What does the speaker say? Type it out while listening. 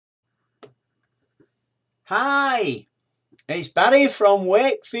Hi, it's Barry from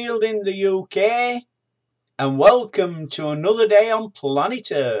Wakefield in the UK, and welcome to another day on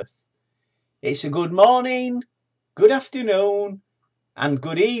planet Earth. It's a good morning, good afternoon, and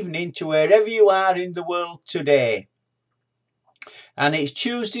good evening to wherever you are in the world today. And it's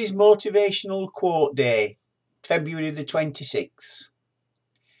Tuesday's Motivational Quote Day, February the 26th.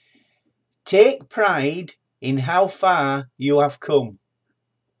 Take pride in how far you have come.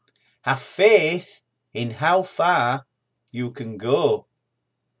 Have faith in how far you can go.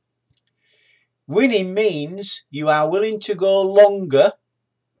 Winning means you are willing to go longer,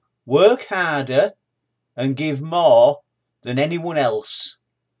 work harder, and give more than anyone else.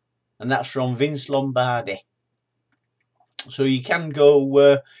 And that's from Vince Lombardi. So you can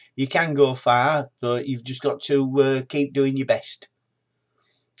go far, but you've just got to keep doing your best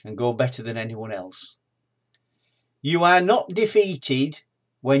and go better than anyone else. You are not defeated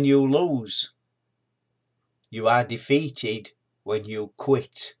when you lose. You are defeated when you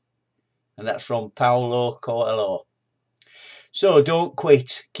quit. And that's from Paulo Coelho. So don't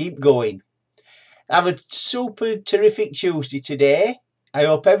quit, keep going. Have a super terrific Tuesday today. I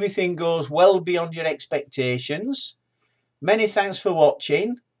hope everything goes well beyond your expectations. Many thanks for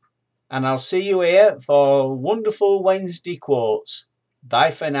watching, and I'll see you here for wonderful Wednesday quotes.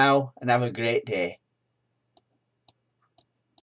 Bye for now and have a great day.